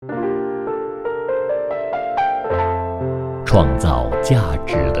创造价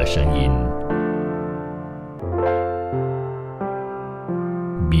值的声音。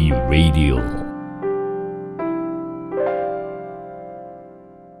Be Radio。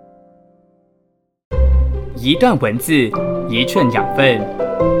一段文字，一寸养分，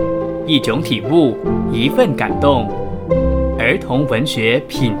一种体悟，一份感动。儿童文学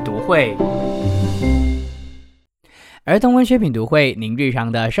品读会，儿童文学品读会，您日常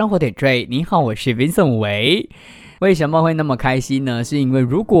的生活点缀。您好，我是 Vincent 维。为什么会那么开心呢？是因为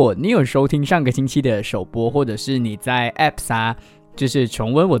如果你有收听上个星期的首播，或者是你在 App 就是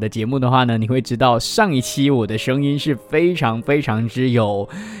重温我的节目的话呢，你会知道上一期我的声音是非常之有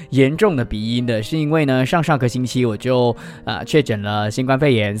严重的鼻音的，是因为呢上个星期我就确诊了新冠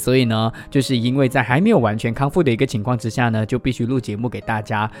肺炎，所以呢就是因为在还没有完全康复的一个情况之下呢，就必须录节目给大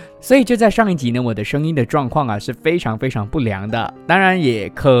家，所以就在上一集呢，我的声音的状况是非常不良的，当然也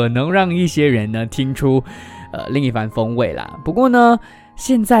可能让一些人呢听出另一番风味啦。不过呢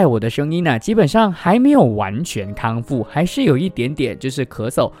现在我的声音基本上还没有完全康复，还是有一点点就是咳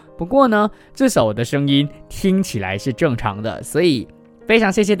嗽，不过呢至少我的声音听起来是正常的，所以非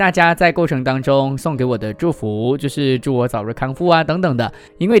常谢谢大家在过程当中送给我的祝福，就是祝我早日康复等等的。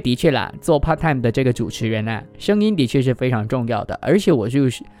因为的确啦，做 part time 的这个主持人声音的确是非常重要的，而且我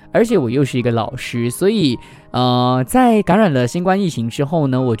又是一个老师，所以在感染了新冠疫情之后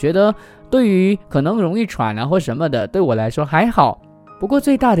呢，我觉得对于可能容易喘或什么的，对我来说还好。不过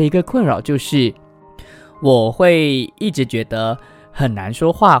最大的一个困扰就是我会一直觉得很难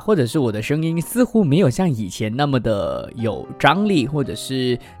说话，或者是我的声音似乎没有像以前那么的有张力，或者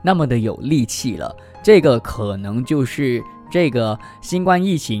是那么的有力气了。这个可能就是这个新冠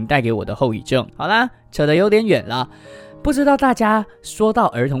疫情带给我的后遗症。好啦，扯得有点远了，不知道大家说到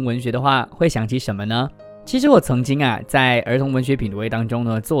儿童文学的话会想起什么呢？其实我曾经在儿童文学品读会当中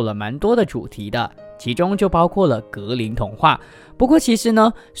呢做了蛮多的主题的，其中就包括了格林童话。不过其实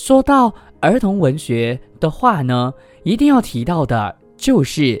呢，说到儿童文学的话呢，一定要提到的就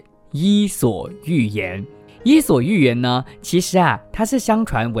是伊索寓言。伊索寓言呢，其实它是相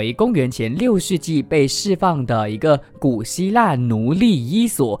传为公元前6世纪被释放的一个古希腊奴隶伊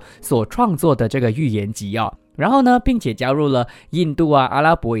索所创作的这个寓言集然后呢，并且加入了印度阿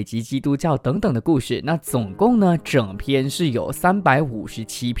拉伯以及基督教等等的故事。那总共呢，整篇是有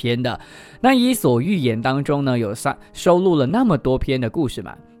357篇的。那伊索寓言当中呢，收录了那么多篇的故事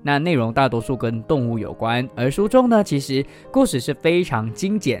嘛。那内容大多数跟动物有关，而书中呢，其实故事是非常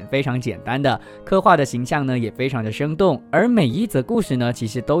精简、非常简单的，刻画的形象呢也非常的生动，而每一则故事呢，其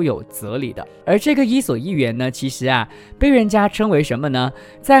实都有哲理的。而这个伊索寓言呢，其实被人家称为什么呢？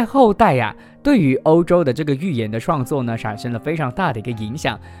在后代对于欧洲的这个寓言的创作呢，产生了非常大的一个影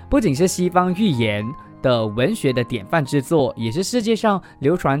响，不仅是西方寓言的文学的典范之作，也是世界上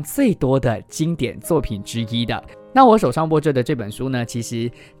流传最多的经典作品之一的。那我手上握着的这本书呢，其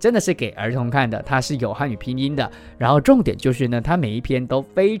实真的是给儿童看的，它是有汉语拼音的，然后重点就是呢，它每一篇都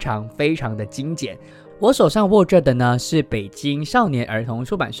非常的精简。我手上握着的呢，是北京少年儿童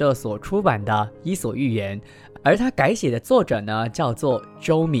出版社所出版的《伊索寓言》，而它改写的作者呢，叫做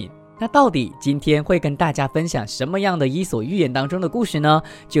周敏。那到底今天会跟大家分享什么样的伊索寓言当中的故事呢？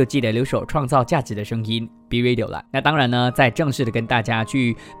就记得留守创造价值的声音 Be Radio 了。那当然呢，在正式的跟大家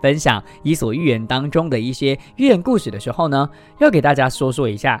去分享伊索寓言当中的一些寓言故事的时候呢，要给大家说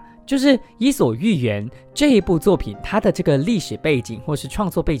一下，就是伊索寓言这一部作品它的这个历史背景或是创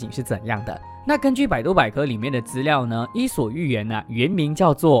作背景是怎样的。那根据百度百科里面的资料呢，伊索寓言原名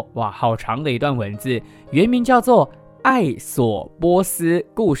叫做好长的一段文字，原名叫做艾索波斯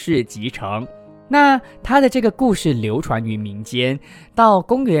故事集成。那它的这个故事流传于民间，到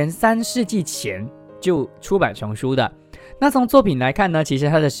公元3世纪前就出版成书的。那从作品来看呢，其实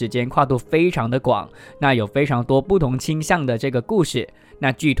它的时间跨度非常的广，那有非常多不同倾向的这个故事。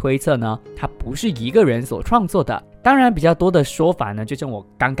那据推测呢，它不是一个人所创作的，当然比较多的说法呢，就像我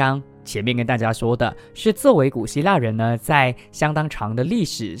刚刚前面跟大家说的，是作为古希腊人呢在相当长的历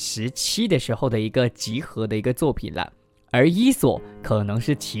史时期的时候的一个集合的一个作品了。而伊索可能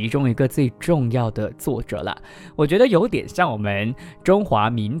是其中一个最重要的作者了。我觉得有点像我们中华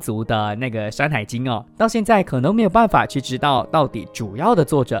民族的那个《山海经》到现在可能没有办法去知道到底主要的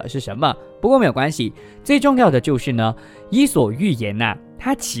作者是什么。不过没有关系，最重要的就是呢，伊索寓言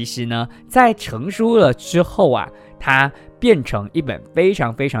它其实呢在成书了之后它变成一本非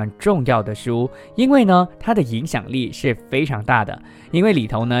常非常重要的书，因为呢，它的影响力是非常大的。因为里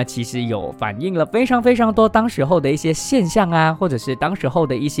头呢，其实有反映了非常非常多当时候的一些现象啊，或者是当时候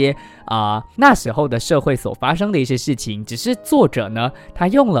的一些那时候的社会所发生的一些事情。只是作者呢，他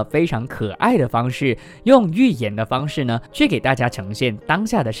用了非常可爱的方式，用寓言的方式呢，去给大家呈现当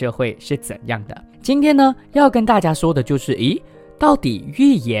下的社会是怎样的。今天呢，要跟大家说的就是，到底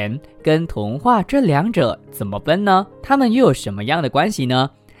寓言跟童话这两者怎么分呢？它们又有什么样的关系呢？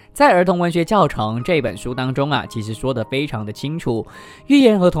在儿童文学教程这本书当中啊，其实说得非常的清楚，寓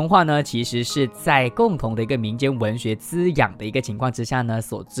言和童话呢，其实是在共同的一个民间文学滋养的一个情况之下呢，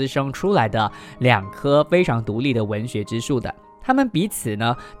所滋生出来的两棵非常独立的文学之树的。他们彼此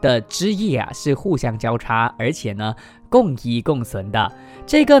呢的枝叶啊是互相交叉，而且呢共依共存的。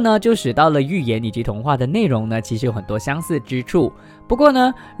这个呢就使到了寓言以及童话的内容呢其实有很多相似之处。不过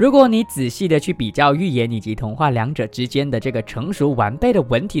呢，如果你仔细的去比较寓言以及童话两者之间的这个成熟完备的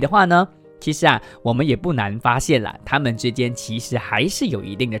文体的话呢，其实我们也不难发现了，他们之间其实还是有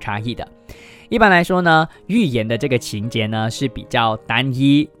一定的差异的。一般来说呢，寓言的这个情节呢是比较单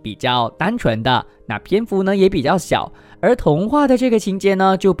一、比较单纯的，那篇幅呢也比较小。而童话的这个情节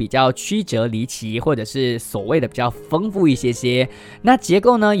呢就比较曲折离奇，或者是所谓的比较丰富一些，那结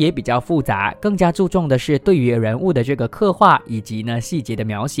构呢也比较复杂，更加注重的是对于人物的这个刻画以及呢细节的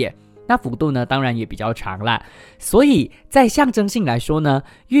描写，那幅度呢当然也比较长啦。所以在象征性来说呢，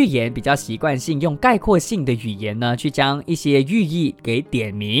寓言比较习惯性用概括性的语言呢去将一些寓意给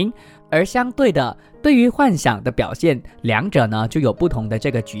点明，而相对的对于幻想的表现，两者呢就有不同的这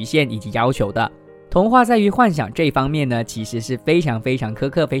个局限以及要求的。童话在于幻想这一方面呢，其实是非常非常苛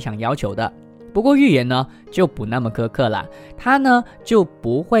刻、非常要求的。不过寓言呢就不那么苛刻了，它呢就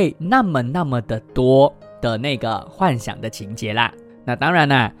不会那么的多的那个幻想的情节啦。那当然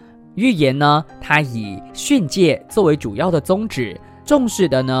啦，寓言呢它以训诫作为主要的宗旨，重视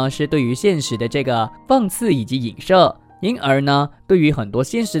的呢是对于现实的这个讽刺以及影射。因而呢，对于很多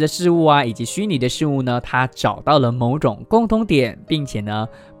现实的事物以及虚拟的事物呢，它找到了某种共通点，并且呢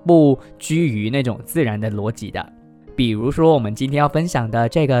不拘于那种自然的逻辑的。比如说我们今天要分享的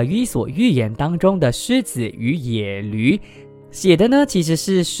这个伊索寓言当中的狮子与野驴，写的呢其实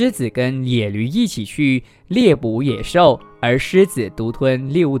是狮子跟野驴一起去猎捕野兽，而狮子独吞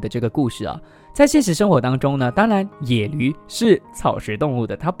猎物的这个故事啊。在现实生活当中呢，当然野驴是草食动物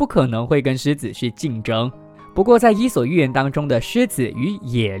的，它不可能会跟狮子去竞争。不过在伊索寓言当中的狮子与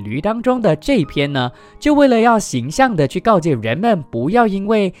野驴当中的这一篇呢，就为了要形象的去告诫人们不要因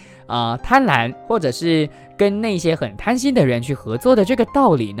为贪婪或者是跟那些很贪心的人去合作的这个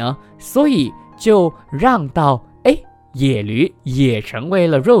道理呢，所以就让到野驴也成为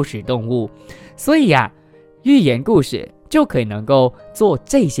了肉食动物。所以寓言故事就可以能够做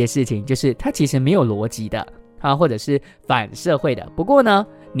这些事情，就是它其实没有逻辑的或者是反社会的，不过呢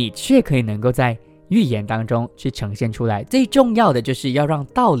你却可以能够在寓言当中去呈现出来。最重要的就是要让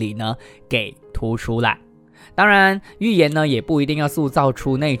道理呢给突出来。当然寓言呢也不一定要塑造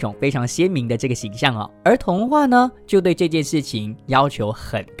出那种非常鲜明的这个形象而童话呢就对这件事情要求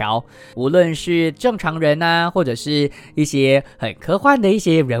很高，无论是正常人或者是一些很科幻的一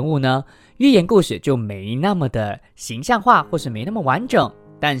些人物呢，寓言故事就没那么的形象化，或是没那么完整，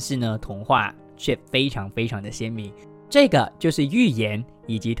但是呢童话却非常非常的鲜明。这个就是寓言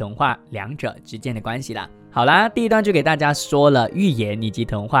以及童话两者之间的关系啦。好啦，第一段就给大家说了寓言以及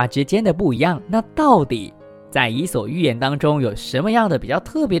童话之间的不一样。那到底在伊索寓言当中有什么样的比较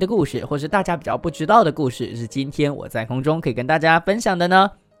特别的故事，或是大家比较不知道的故事，是今天我在空中可以跟大家分享的呢？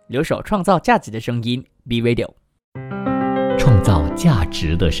留守创造价值的声音 B Radio， 创造价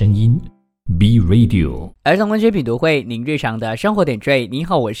值的声音 B Radio。 儿童文学品读会，您日常的生活点缀。你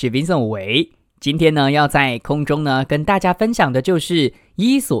好，我是 Vincent 伟。今天呢，要在空中呢跟大家分享的就是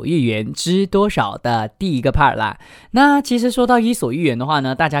伊索寓言知多少的第一个 part 啦。那其实说到伊索寓言的话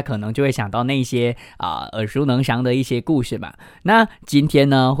呢，大家可能就会想到那些耳熟能详的一些故事嘛。那今天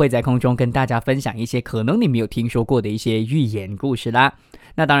呢，会在空中跟大家分享一些可能你没有听说过的一些寓言故事啦。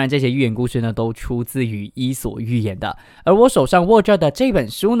那当然这些寓言故事呢都出自于伊索寓言的，而我手上握着的这本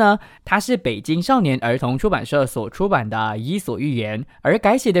书呢，它是北京少年儿童出版社所出版的伊索寓言，而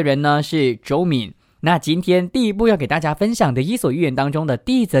改写的人呢是周敏。那今天第一部要给大家分享的伊索寓言当中的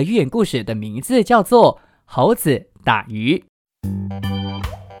第一则寓言故事的名字叫做猴子打鱼。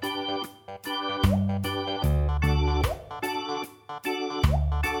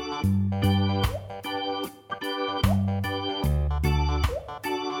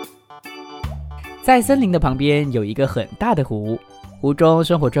在森林的旁边有一个很大的湖，湖中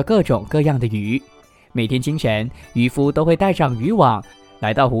生活着各种各样的鱼。每天清晨，渔夫都会带上渔网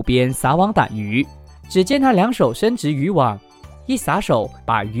来到湖边撒网打鱼。只见他两手伸直渔网，一撒手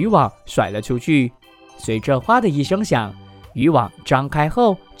把渔网甩了出去，随着哗的一声响，渔网张开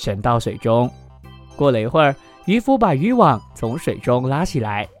后沉到水中。过了一会儿，渔夫把渔网从水中拉起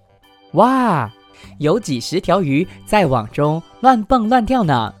来，哇，有几十条鱼在网中乱蹦乱跳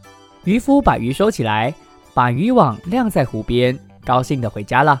呢。渔夫把鱼收起来，把渔网晾在湖边，高兴地回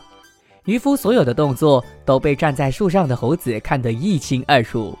家了。渔夫所有的动作都被站在树上的猴子看得一清二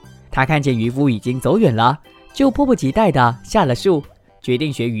楚。他看见渔夫已经走远了，就迫不及待地下了树，决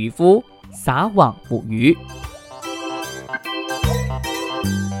定学渔夫撒网捕鱼。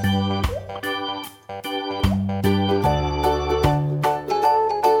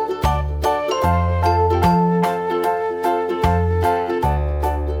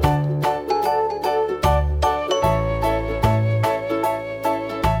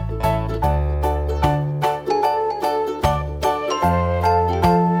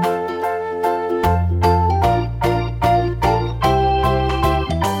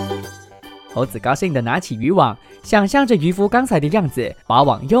猴子高兴地拿起渔网，想象着渔夫刚才的样子，把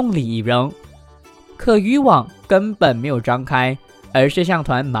网用力一扔。可渔网根本没有张开，而是像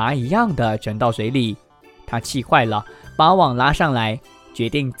团麻一样的沉到水里。他气坏了，把网拉上来，决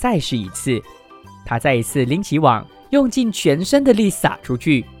定再试一次。他再一次拎起网，用尽全身的力撒出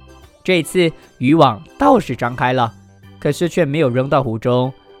去。这一次渔网倒是张开了，可是却没有扔到湖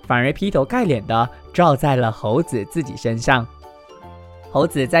中，反而劈头盖脸的照在了猴子自己身上。猴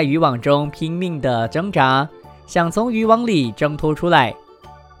子在渔网中拼命地挣扎，想从渔网里挣脱出来，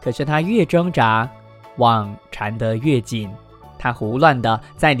可是他越挣扎，网缠得越紧，他胡乱地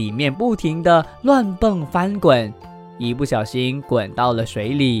在里面不停地乱蹦翻滚，一不小心滚到了水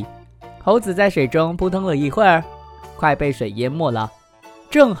里。猴子在水中扑腾了一会儿，快被水淹没了。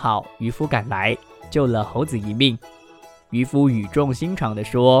正好渔夫赶来，救了猴子一命。渔夫语重心长地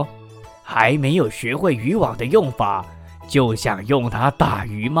说：“还没有学会渔网的用法，就想用它打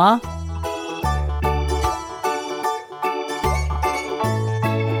鱼吗？”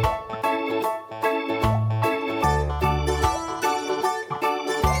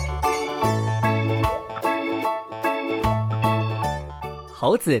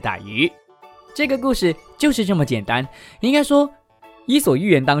猴子打鱼，这个故事就是这么简单。应该说，伊索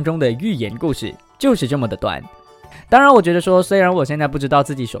寓言当中的寓言故事就是这么的短。当然我觉得说，虽然我现在不知道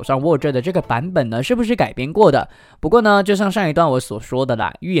自己手上握着的这个版本呢是不是改编过的，不过呢就像上一段我所说的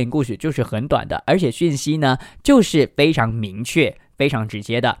啦，寓言故事就是很短的，而且讯息呢就是非常明确非常直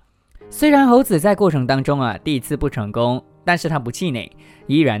接的。虽然猴子在过程当中第一次不成功，但是他不气馁，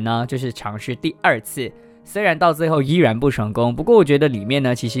依然呢就是尝试第二次，虽然到最后依然不成功，不过我觉得里面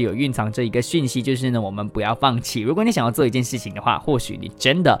呢其实有蕴藏着一个讯息，就是呢我们不要放弃。如果你想要做一件事情的话，或许你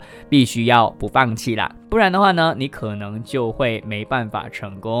真的必须要不放弃啦，不然的话呢你可能就会没办法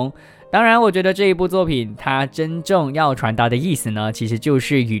成功。当然我觉得这一部作品它真正要传达的意思呢，其实就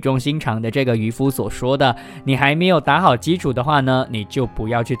是语重心长的这个渔夫所说的，你还没有打好基础的话呢，你就不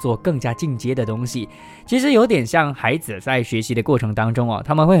要去做更加进阶的东西。其实有点像孩子在学习的过程当中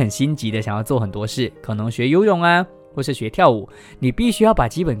他们会很心急的想要做很多事，可能学游泳或是学跳舞，你必须要把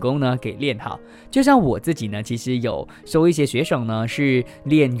基本功呢给练好。就像我自己呢，其实有收一些学生呢是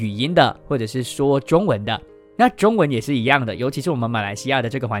练语音的，或者是说中文的。那中文也是一样的，尤其是我们马来西亚的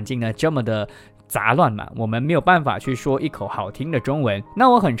这个环境呢这么的杂乱嘛，我们没有办法去说一口好听的中文。那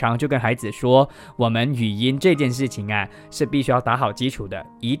我很常就跟孩子说，我们语音这件事情是必须要打好基础的，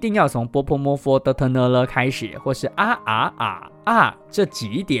一定要从波波摸佛的特呢了开始，或是这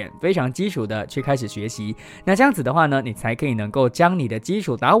几点非常基础的去开始学习。那这样子的话呢，你才可以能够将你的基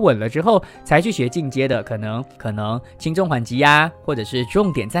础打稳了之后，才去学进阶的，可能轻重缓急或者是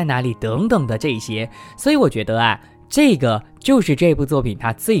重点在哪里等等的这一些。所以我觉得这个就是这部作品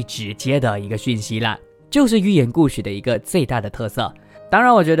它最直接的一个讯息啦，就是寓言故事的一个最大的特色。当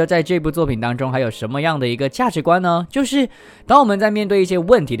然我觉得在这部作品当中还有什么样的一个价值观呢，就是当我们在面对一些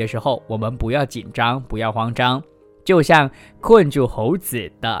问题的时候，我们不要紧张，不要慌张，就像困住猴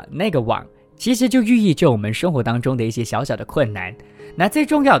子的那个网，其实就寓意着我们生活当中的一些小小的困难。那最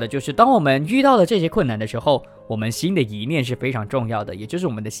重要的就是当我们遇到了这些困难的时候，我们心的一念是非常重要的，也就是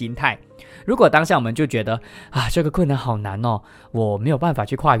我们的心态。如果当下我们就觉得这个困难好难我没有办法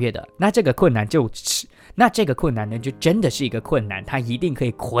去跨越的，那这个困难呢就真的是一个困难，它一定可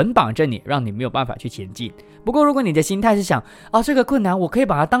以捆绑着你，让你没有办法去前进。不过如果你的心态是想这个困难我可以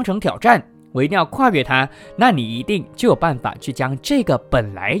把它当成挑战，我一定要跨越它，那你一定就有办法去将这个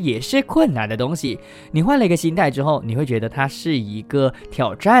本来也是困难的东西，你换了一个心态之后，你会觉得它是一个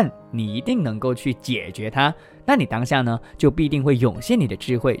挑战，你一定能够去解决它，那你当下呢就必定会涌现你的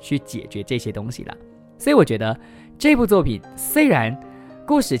智慧去解决这些东西了。所以我觉得这部作品虽然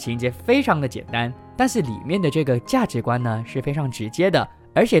故事情节非常的简单，但是里面的这个价值观呢是非常直接的，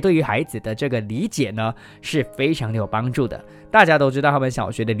而且对于孩子的这个理解呢是非常有帮助的。大家都知道他们小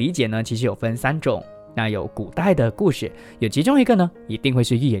学的理解呢其实有分3种，那有古代的故事，有其中一个呢一定会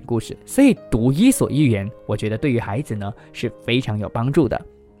是寓言故事，所以读伊索寓言我觉得对于孩子呢是非常有帮助的。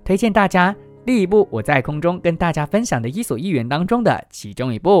推荐大家第一部我在空中跟大家分享的伊索寓言当中的其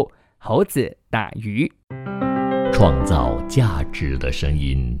中一部猴子打鱼。创造价值的声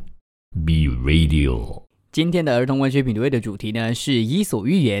音 Be Radio。 今天的儿童文学品读会的主题呢是伊索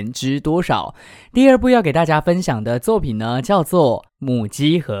寓言知多少。第二部要给大家分享的作品呢叫做母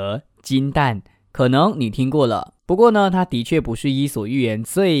鸡和金蛋，可能你听过了，不过呢它的确不是伊索寓言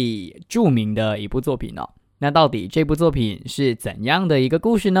最著名的一部作品哦。那到底这部作品是怎样的一个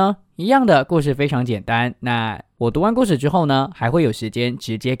故事呢？一样的故事非常简单，那我读完故事之后呢还会有时间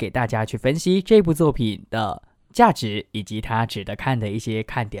直接给大家去分析这部作品的价值以及它值得看的一些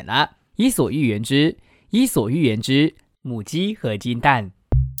看点啦。伊索寓言之母鸡和金蛋。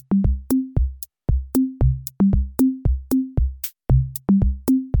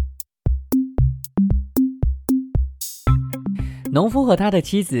农夫和他的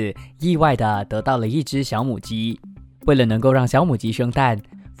妻子意外地得到了一只小母鸡，为了能够让小母鸡生蛋，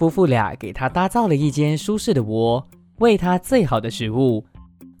夫妇俩给它打造了一间舒适的窝，喂它最好的食物。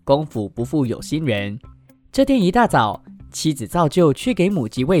功夫不负有心人，这天一大早，妻子照旧去给母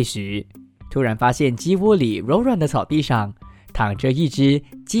鸡喂食，突然发现鸡窝里柔软的草地上躺着一只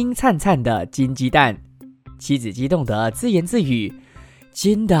金灿灿的金鸡蛋。妻子激动地自言自语：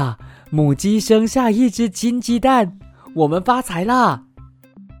真的，母鸡生下一只金鸡蛋，我们发财啦！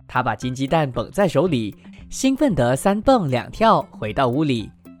她把金鸡蛋捧在手里，兴奋地3蹦2跳回到屋里，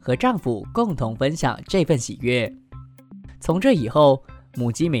和丈夫共同分享这份喜悦。从这以后，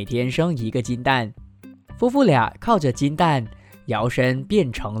母鸡每天生一个金蛋，夫妇俩靠着金蛋摇身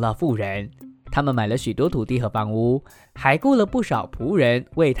变成了富人。他们买了许多土地和房屋，还雇了不少仆人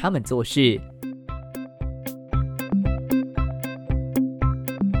为他们做事。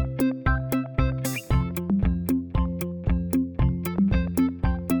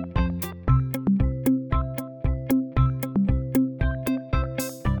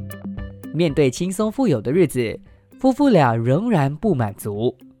面对轻松富有的日子，夫妇俩仍然不满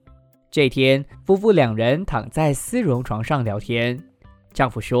足。这天，夫妇2人躺在丝绒床上聊天。丈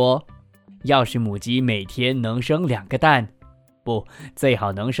夫说：要是母鸡每天能生2个蛋，不，最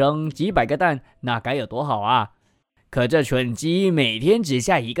好能生几百个蛋，那该有多好啊！可这蠢鸡每天只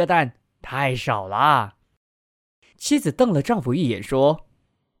下1个蛋，太少了。妻子瞪了丈夫一眼说：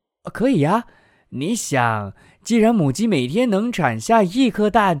可以啊，你想，既然母鸡每天能产下1颗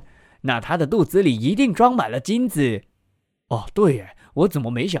蛋，那它的肚子里一定装满了金子。哦，对耶，我怎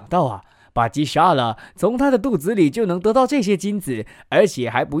么没想到啊！把鸡杀了，从它的肚子里就能得到这些金子，而且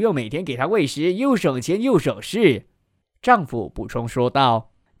还不用每天给它喂食，又省钱又省事。丈夫补充说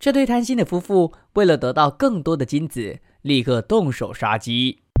道。这对贪心的夫妇为了得到更多的金子，立刻动手杀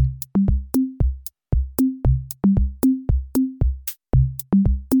鸡。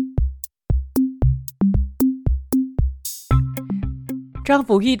丈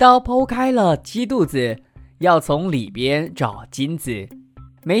夫一刀剖开了鸡肚子，要从里边找金子。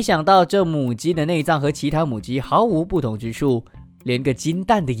没想到这母鸡的内脏和其他母鸡毫无不同之处，连个金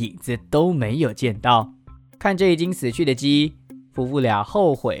蛋的影子都没有见到。看这已经死去的鸡，夫妇俩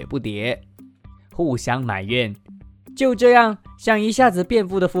后悔不迭，互相埋怨。就这样，像一下子变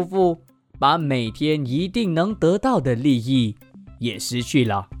富的夫妇，把每天一定能得到的利益也失去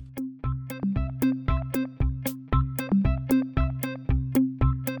了。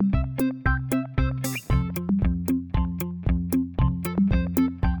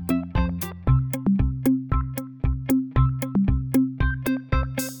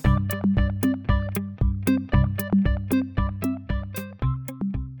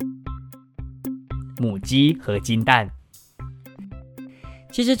母鸡和金蛋。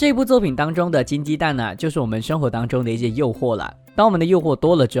其实这部作品当中的金鸡蛋呢，就是我们生活当中的一些诱惑啦。当我们的诱惑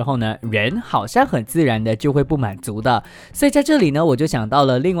多了之后呢，人好像很自然的就会不满足的。所以在这里呢，我就想到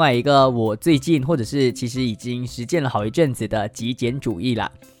了另外一个我最近或者是其实已经实践了好一阵子的极简主义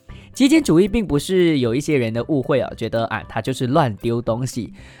啦。极简主义并不是有一些人的误会啊，觉得它就是乱丢东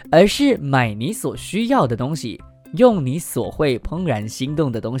西，而是买你所需要的东西，用你所会怦然心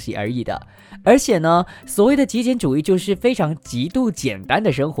动的东西而已的。而且呢，所谓的极简主义就是非常极度简单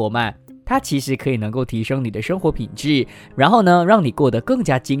的生活嘛，它其实可以能够提升你的生活品质，然后呢，让你过得更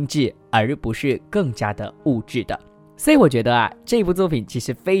加精致，而不是更加的物质的。所以我觉得这部作品其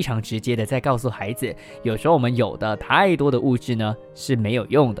实非常直接的在告诉孩子，有时候我们有的太多的物质呢是没有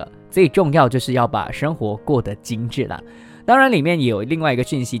用的，最重要就是要把生活过得精致了。当然里面也有另外一个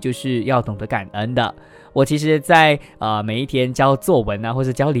讯息，就是要懂得感恩的。我其实在每一天教作文啊，或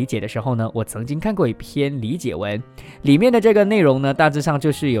是教理解的时候呢，我曾经看过一篇理解文，里面的这个内容呢，大致上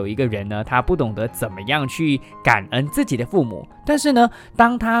就是有一个人呢，他不懂得怎么样去感恩自己的父母，但是呢，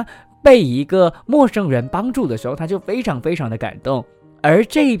当他被一个陌生人帮助的时候，他就非常非常的感动。而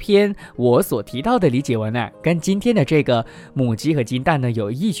这一篇我所提到的理解文啊，跟今天的这个母鸡和金蛋呢，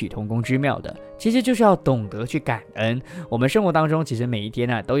有异曲同工之妙的，其实就是要懂得去感恩。我们生活当中其实每一天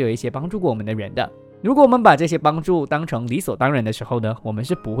啊，都有一些帮助过我们的人的，如果我们把这些帮助当成理所当然的时候呢，我们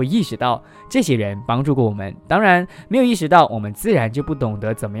是不会意识到这些人帮助过我们，当然没有意识到，我们自然就不懂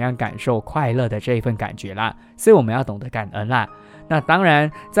得怎么样感受快乐的这一份感觉啦，所以我们要懂得感恩啦。那当然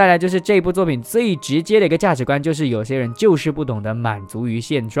再来就是这部作品最直接的一个价值观，就是有些人就是不懂得满足于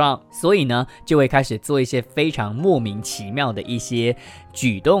现状，所以呢就会开始做一些非常莫名其妙的一些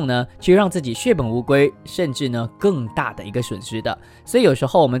举动呢，去让自己血本无归，甚至呢更大的一个损失的。所以有时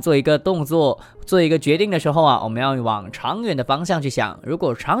候我们做一个动作，做一个决定的时候啊，我们要往长远的方向去想，如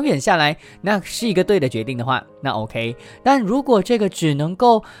果长远下来那是一个对的决定的话，那 OK， 但如果这个只能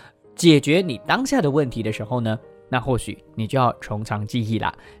够解决你当下的问题的时候呢，那或许你就要从长计议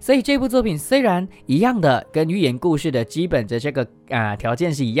啦。所以这部作品虽然一样的跟寓言故事的基本的这个条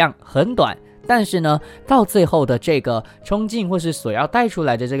件是一样，很短，但是呢到最后的这个冲劲或是所要带出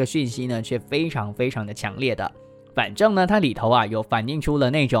来的这个讯息呢，却非常非常的强烈的。反正呢它里头啊有反映出了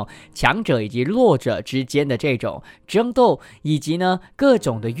那种强者以及弱者之间的这种争斗，以及呢各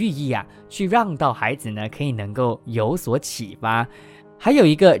种的寓意啊，去让到孩子呢可以能够有所启发。还有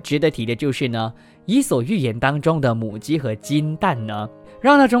一个值得提的就是呢，伊索寓言当中的母鸡和金蛋呢，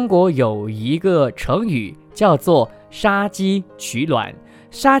让到中国有一个成语叫做杀鸡取卵。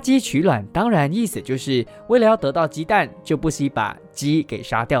杀鸡取卵当然意思就是为了要得到鸡蛋，就不惜把鸡给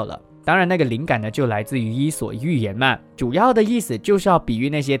杀掉了。当然那个灵感呢就来自于伊索寓言嘛，主要的意思就是要比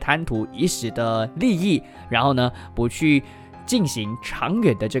喻那些贪图一时的利益，然后呢不去进行长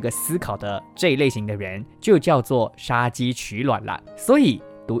远的这个思考的这一类型的人，就叫做杀鸡取卵啦。所以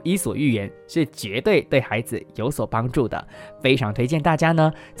读伊索寓言是绝对对孩子有所帮助的，非常推荐大家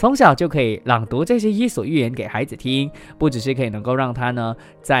呢从小就可以朗读这些伊索寓言给孩子听，不只是可以能够让他呢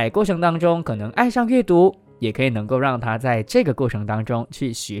在过程当中可能爱上阅读，也可以能够让他在这个过程当中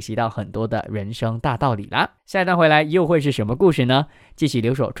去学习到很多的人生大道理啦。下一段回来又会是什么故事呢？继续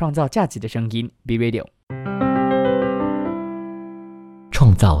留守创造价值的声音 B Radio，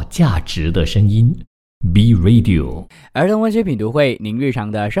 创造价值的声音 B Radio。 儿童文学品读会，您日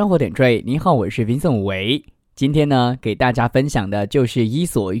常的生活点缀。您好，我是 Vincent 武维。今天呢给大家分享的就是伊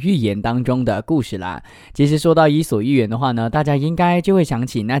索寓言当中的故事啦。其实说到伊索寓言的话呢，大家应该就会想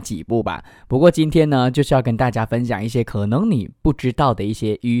起那几部吧。不过今天呢就是要跟大家分享一些可能你不知道的一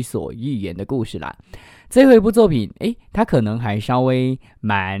些伊索寓言的故事啦。最后一部作品它可能还稍微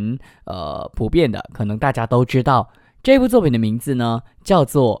蛮普遍的，可能大家都知道。这部作品的名字呢叫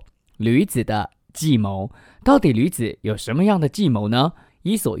做驴子的计谋。到底驴子有什么样的计谋呢？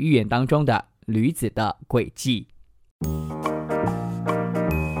伊索寓言当中的驴子的诡计。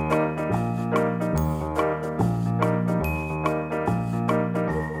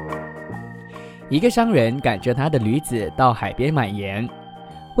一个商人赶着他的驴子到海边买盐，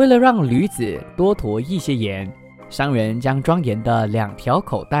为了让驴子多驮一些盐，商人将装盐的2条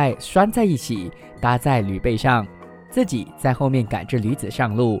口袋拴在一起，搭在驴背上，自己在后面赶着驴子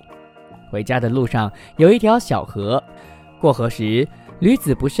上路。回家的路上有一条小河，过河时驴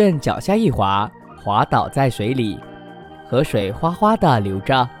子不慎脚下一滑，滑倒在水里，河水哗哗地流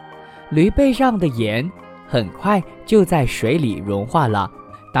着，驴背上的盐很快就在水里融化了。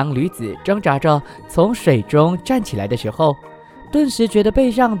当驴子挣扎着从水中站起来的时候，顿时觉得背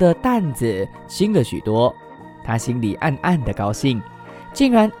上的担子轻了许多，他心里暗暗的高兴，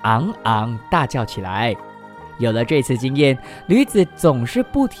竟然昂昂大叫起来。有了这次经验，驴子总是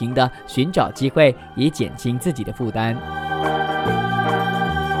不停地寻找机会，以减轻自己的负担。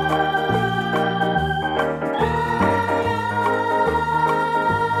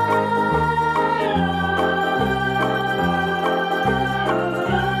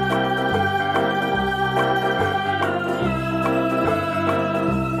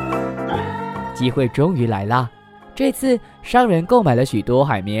机会终于来了，这次商人购买了许多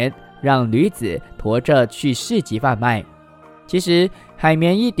海绵，让驴子驮着去市集贩卖。其实海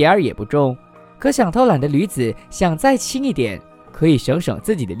绵一点儿也不重，可想偷懒的驴子想再轻一点，可以省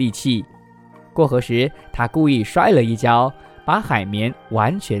自己的力气。过河时，他故意摔了一跤，把海绵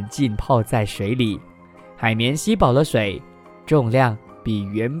完全浸泡在水里。海绵吸饱了水，重量比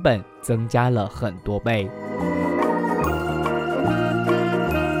原本增加了很多倍。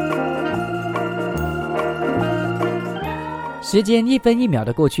时间一分一秒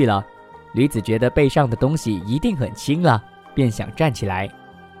的过去了，驴子觉得背上的东西一定很轻了，便想站起来。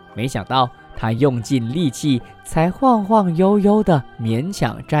没想到他用尽力气才晃晃悠悠的勉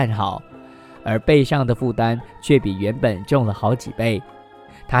强站好，而背上的负担却比原本重了好几倍，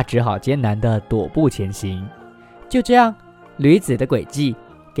他只好艰难地踱步前行。就这样，驴子的轨迹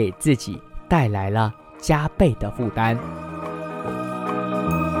给自己带来了加倍的负担。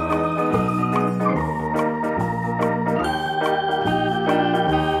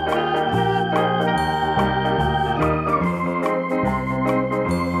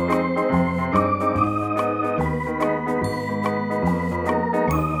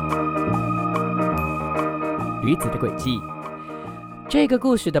驴子的轨迹，这个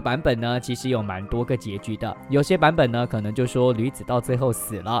故事的版本呢，其实有蛮多个结局的。有些版本呢，可能就说驴子到最后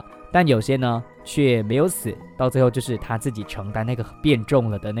死了，但有些呢却没有死，到最后就是他自己承担那个变重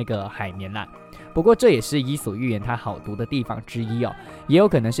了的那个海绵啦。不过这也是伊索寓言它好读的地方之一哦，也有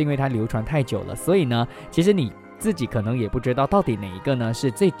可能是因为它流传太久了，所以呢，其实你自己可能也不知道到底哪一个呢是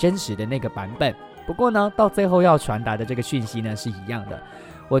最真实的那个版本。不过呢，到最后要传达的这个讯息呢是一样的。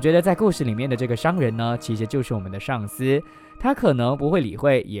我觉得在故事里面的这个商人呢，其实就是我们的上司，他可能不会理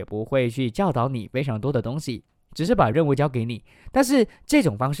会，也不会去教导你非常多的东西，只是把任务交给你。但是这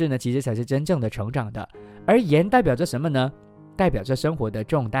种方式呢，其实才是真正的成长的。而盐代表着什么呢？代表着生活的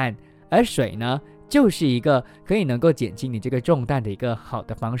重担，而水呢，就是一个可以能够减轻你这个重担的一个好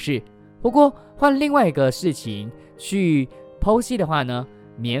的方式。不过换另外一个事情去剖析的话呢，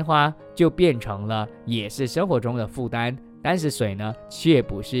棉花就变成了也是生活中的负担，但是水呢，却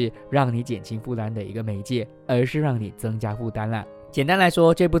不是让你减轻负担的一个媒介，而是让你增加负担啦。简单来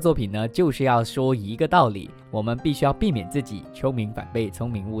说，这部作品呢，就是要说一个道理，我们必须要避免自己聪明反被聪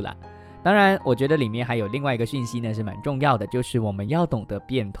明误啦。当然，我觉得里面还有另外一个讯息呢，是蛮重要的，就是我们要懂得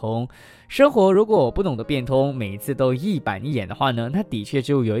变通。生活如果不懂得变通，每一次都一板一眼的话呢，那的确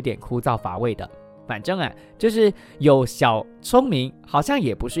就有一点枯燥乏味的。反正啊，就是有小聪明，好像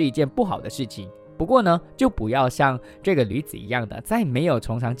也不是一件不好的事情。不过呢，就不要像这个驴子一样的，在没有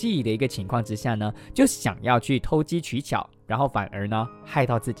从长计议的一个情况之下呢，就想要去偷机取巧，然后反而呢害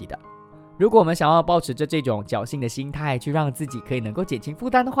到自己的。如果我们想要保持着这种侥幸的心态，去让自己可以能够减轻负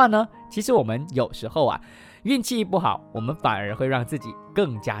担的话呢，其实我们有时候啊，运气不好，我们反而会让自己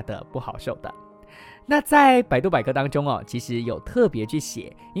更加的不好受的。那在百度百科当中哦，其实有特别去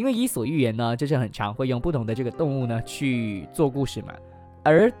写，因为伊索寓言呢，就是很常会用不同的这个动物呢去做故事嘛。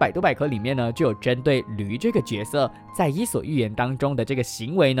而百度百科里面呢，就有针对驴这个角色在伊索寓言当中的这个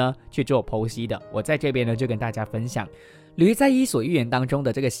行为呢去做剖析的。我在这边呢就跟大家分享，驴在伊索寓言当中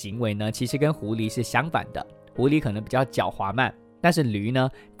的这个行为呢，其实跟狐狸是相反的。狐狸可能比较狡猾慢，但是驴呢，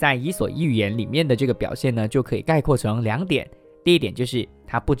在伊索寓言里面的这个表现呢，就可以概括成2点。第一点就是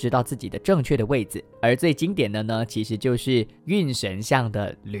他不知道自己的正确的位置，而最经典的呢，其实就是运神像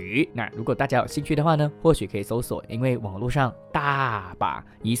的驴。那如果大家有兴趣的话呢，或许可以搜索，因为网络上大把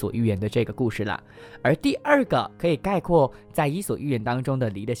伊索寓言的这个故事啦。而第2个可以概括在伊索寓言当中的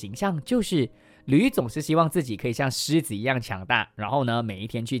驴的形象，就是驴总是希望自己可以像狮子一样强大，然后呢，每一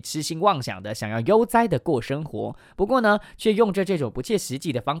天去痴心妄想的想要悠哉的过生活。不过呢，却用着这种不切实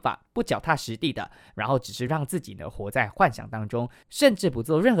际的方法，不脚踏实地的，然后只是让自己呢活在幻想当中，甚至不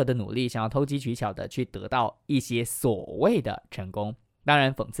做任何的努力，想要投机取巧的去得到一些所谓的成功。当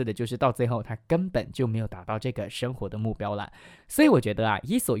然讽刺的就是到最后他根本就没有达到这个生活的目标了。所以我觉得啊，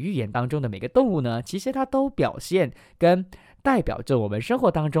伊索寓言当中的每个动物呢，其实它都表现跟代表着我们生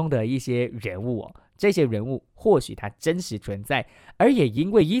活当中的一些人物哦。这些人物或许它真实存在，而也因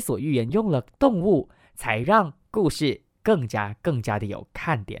为伊索寓言用了动物，才让故事更加的有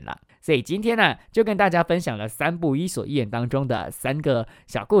看点了。所以今天呢，就跟大家分享了3部伊索寓言当中的3个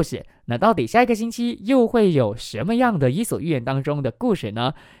小故事。那到底下一个星期又会有什么样的伊索寓言当中的故事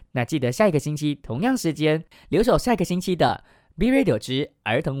呢？那记得下一个星期同样时间留守下一个星期的 B Radio 之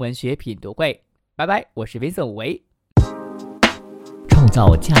儿童文学品读会。拜拜，我是 Vincent 武维。创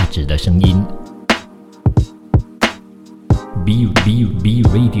造价值的声音 B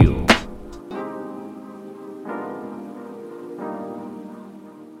Radio